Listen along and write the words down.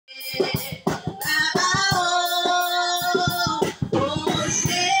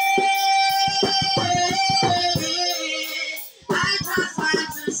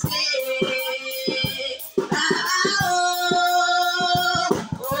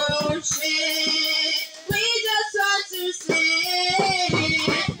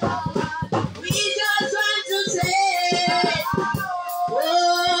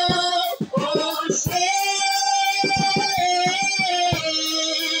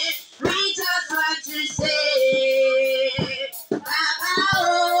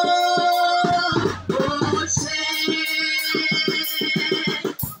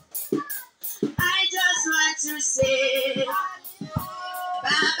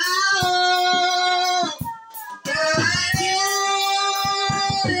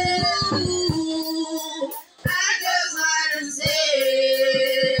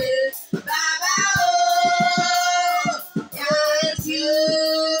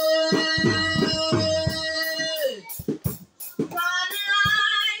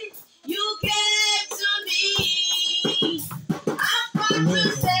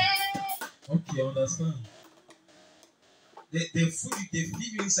The food they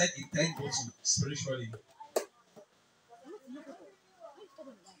feed you inside a tight bottle spiritually.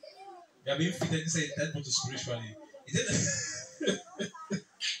 You are being fed inside a tight bottle spiritually. Is it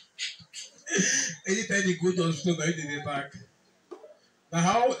anytime you go to the hospital, you did it back. Now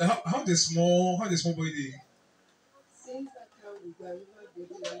how the small boy did?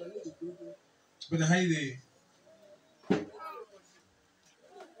 But the high day.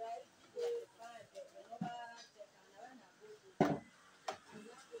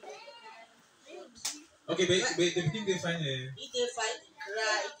 Okay, but the beginning they find a. If they find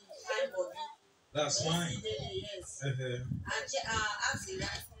cry, find body. That's fine. Yes. Ask the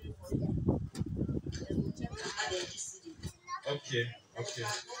right for you. Okay.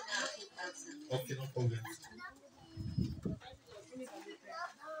 Okay, no problem.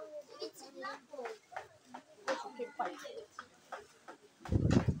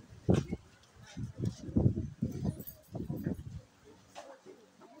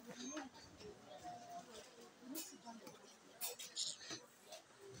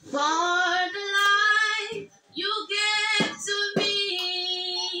 For the life you gave to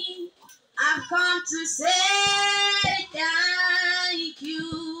me, I've come to say thank you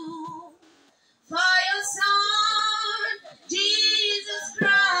for your son, Jesus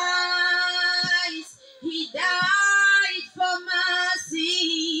Christ. He died for my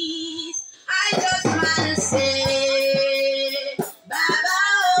sins. I just want to say, Baba,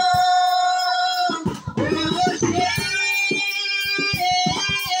 oh,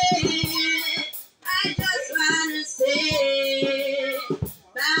 I just want to say,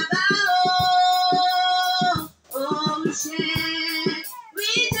 Baba, oh, shit. We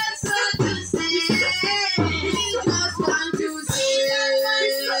just want to say, we just want to say,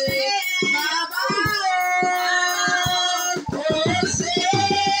 Baba, oh, shit.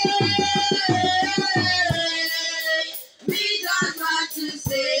 We just want to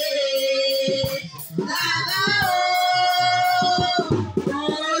say, Baba,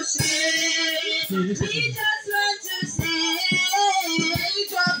 oh, shit. We just want to say, we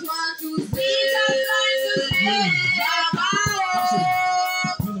just want to say, Baba,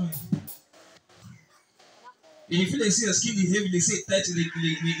 You feel like see your skin is heavy, they say tight,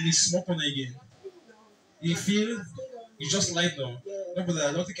 they smoke on it again. You feel you just lie down. No, but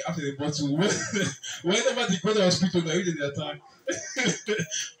I don't take it after the bottle. Whenever the brother was speaking, I did the attack.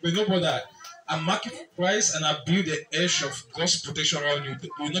 But no, brother, I'm marking price and I build the edge of God's protection around you. You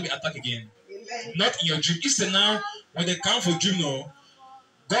will not be attacked again. Not in your dream. Instead now, when they come for dream now,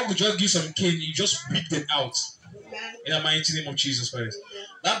 God will just give some cane, you just whip them out. In the mighty name of Jesus Christ.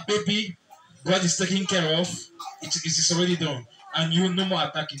 That baby, God is taking care of. It is already done. And you no more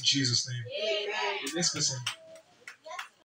attack in Jesus' name. The next person.